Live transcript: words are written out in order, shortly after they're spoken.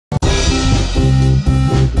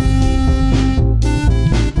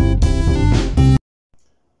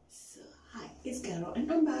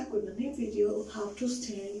video on how to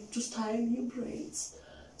style your braids.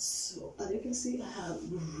 So as you can see, I have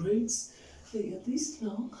braids. They are this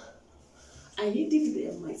long. I did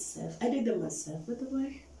them myself. I did them myself, by the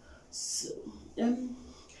way. So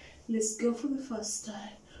let's go for the first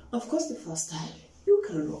style. Of course, the first style you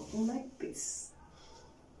can rock them like this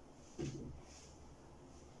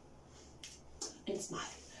and smile.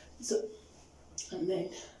 So, and then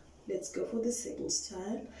let's go for the second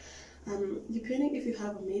style. Depending if you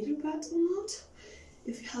have a middle part or not.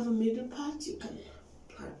 If you have a middle part, you can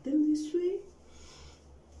part them this way.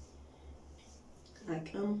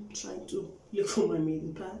 Like I'm trying to look for my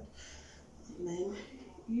middle part. And then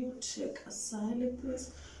you take a side like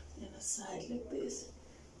this and a side like this.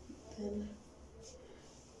 Then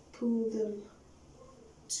pull them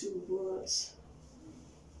towards.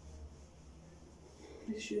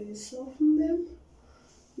 Make sure you soften them.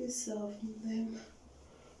 You soften them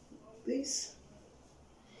like this.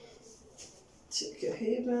 Take your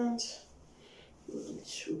hairband, put them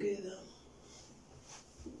together.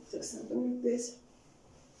 Take something like this.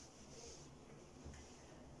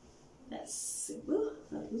 That's simple.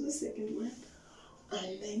 That was the second one.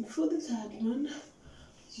 And then for the third one,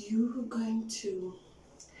 you're going to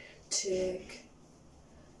take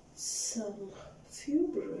some few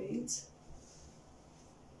braids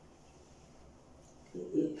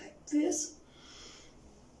like this.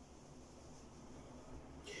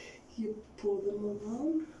 You pull them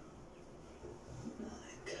around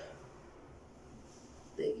like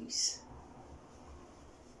this.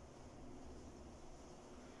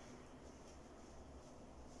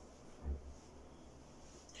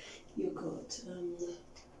 You got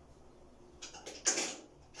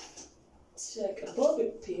take a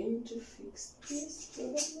bobby pin to fix this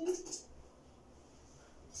probably.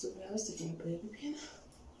 So I was taking a baby pin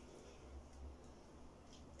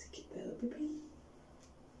to keep the baby pin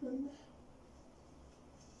and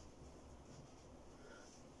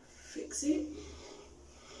fix it.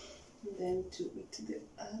 And then do it to the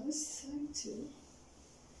other side too.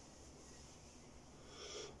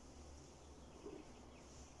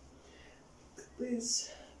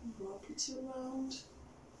 This, wrap it around.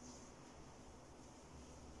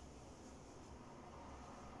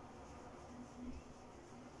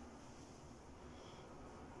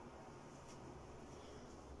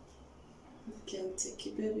 You can take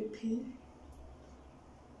your baby pin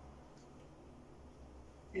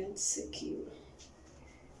and secure.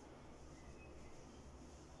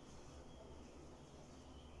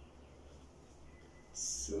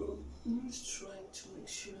 So I'm just trying to make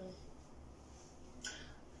sure.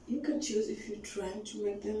 You can choose if you're trying to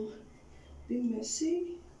make them be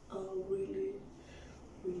messy or really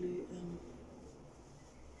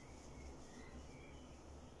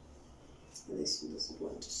this one doesn't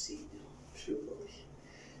want to see them truly.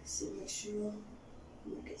 So make sure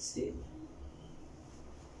you can see.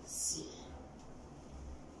 See.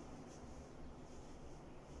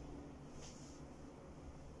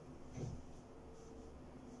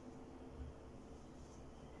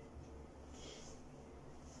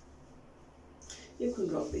 You can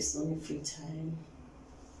drop this on your free time.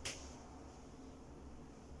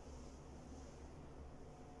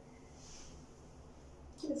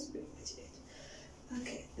 That's pretty much it.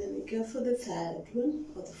 Okay, then we go for the third one,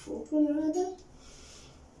 or the fourth one rather.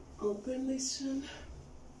 Open this one.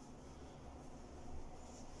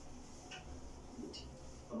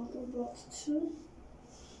 Other box too.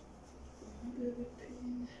 Baby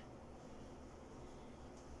pin.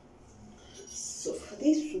 So for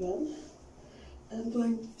this one, I'm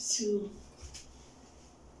going to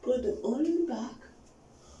put them all in the back,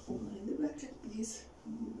 like this,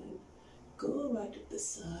 and then go right at the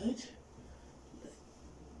side, like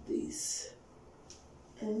this,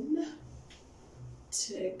 and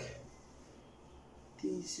take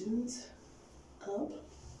these ones up.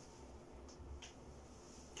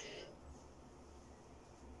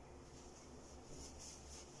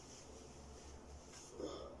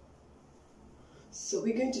 So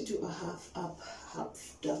we're going to do a half up,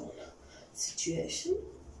 half down situation.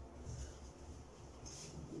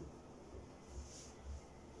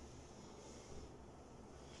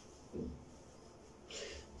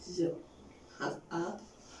 So half up,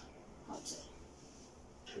 half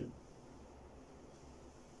down.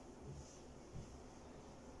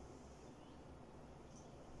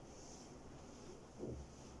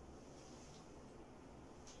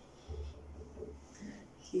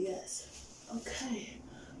 Yes. Okay,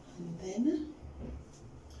 and then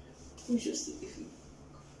we just see if you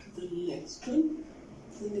do the next one.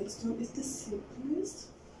 The next one is the simplest.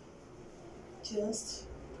 Just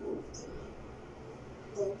put them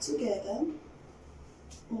all together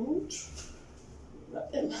and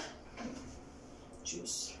wrap them.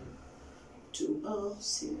 Just do a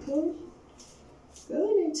simple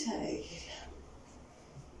ponytail.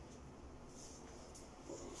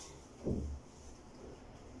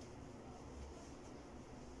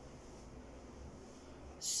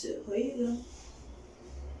 So here you go.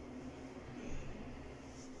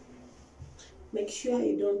 Make sure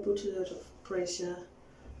you don't put a lot of pressure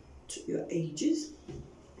to your edges.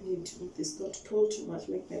 You need to make this not pull too much,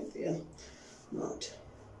 make them feel not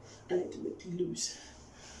a little bit loose.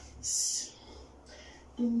 So,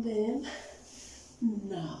 and then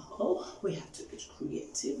now we have to get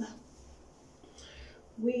creative.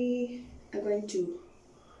 We are going to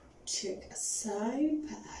take a side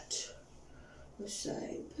part. A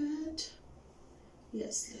side part,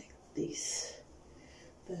 yes, like this.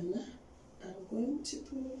 Then I'm going to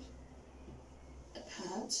put a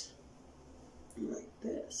part like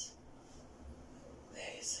this.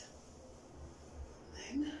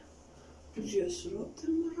 Then just wrap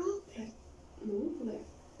them around like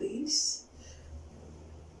this.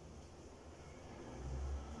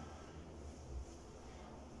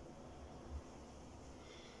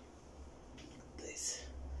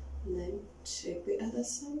 And then check the other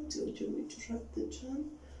side too. You need to wrap the charm,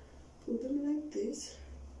 put them like this.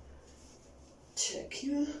 Check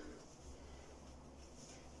your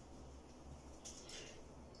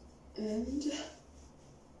and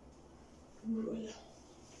roll.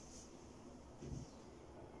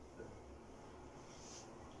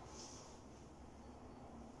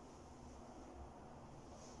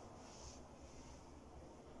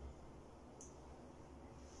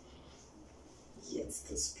 Yes,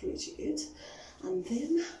 that's pretty good. And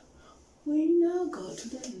then we now go to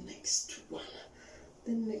the next one.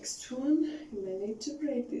 The next one, you may need to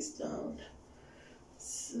break this down.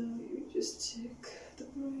 So you just take the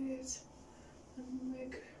braid and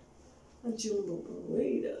make a jumbo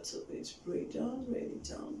braid out of it. Braid down, braid it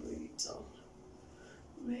down, braid it down.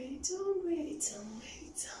 Braid it down, braid it down, braid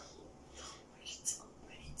it down. Braid it down,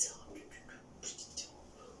 braid it down, braid it down,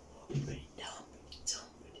 braid it down, braid it down,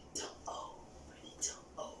 braid it down. Oh, braid it down,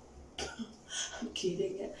 oh. I'm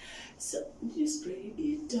kidding. So just braid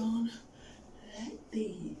it down like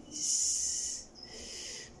this.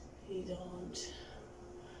 You don't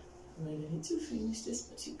really need to finish this,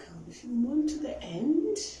 but you can if you want to the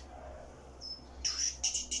end.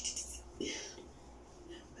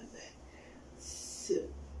 So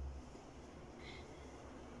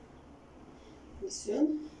this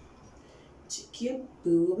one, secure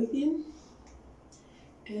bow again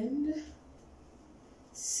and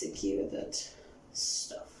secure that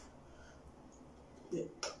stuff.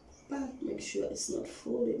 But make sure it's not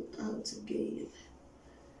falling out again.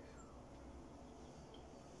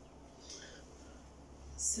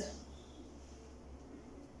 So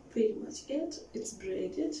pretty much it. It's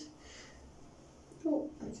braided. Oh,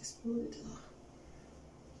 I just pulled it off.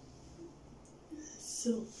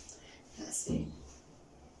 So that's it.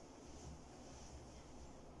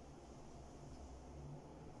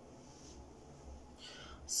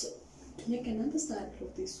 So to make another side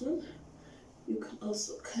of this one, you can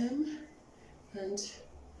also come and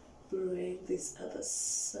braid this other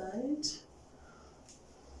side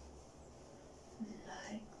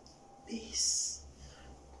like this.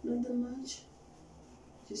 Not that much,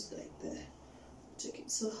 just like that. Take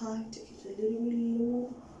it so high, take it a little bit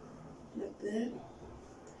low, like that.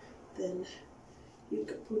 Then you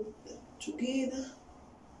can put them together.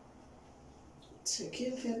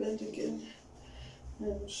 Secure hairband again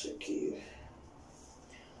and secure.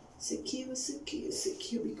 Secure, secure,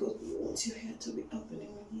 secure, because we want your hair to be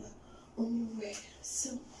opening when you're on your way.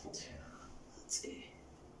 So that's it.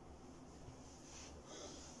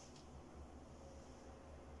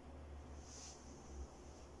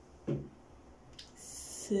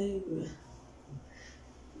 So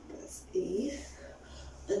that's it.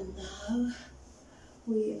 And now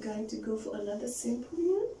we are going to go for another simple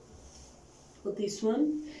one. For this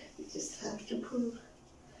one, you just have to pull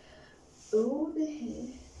all the hair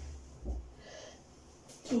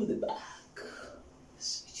to the back,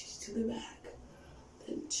 switches to the back,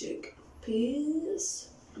 then check pairs,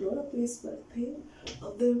 not a piece but a pair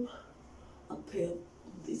of them, a pair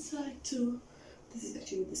on this side too. This is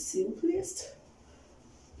actually the simplest.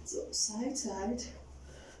 So side,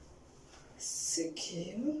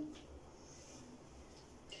 secure.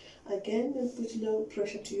 Again, don't put no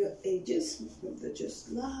pressure to your edges, they're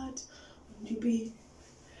just light and you be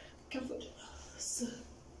comfortable. So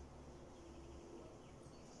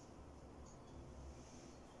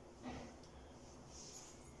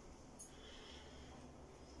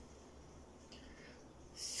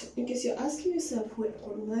in case you're asking yourself where I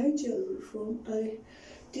got my jewelry from, I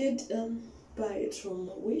did buy it from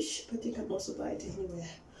Wish, but you can also buy it anywhere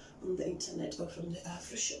on the internet or from the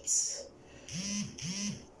Afro shops.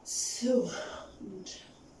 So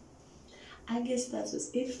I guess that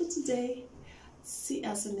was it for today. See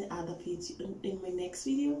us in the other video, in my next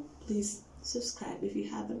video. Please subscribe if you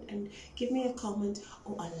haven't, and give me a comment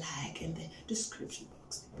or a like in the description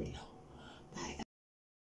box below. Bye.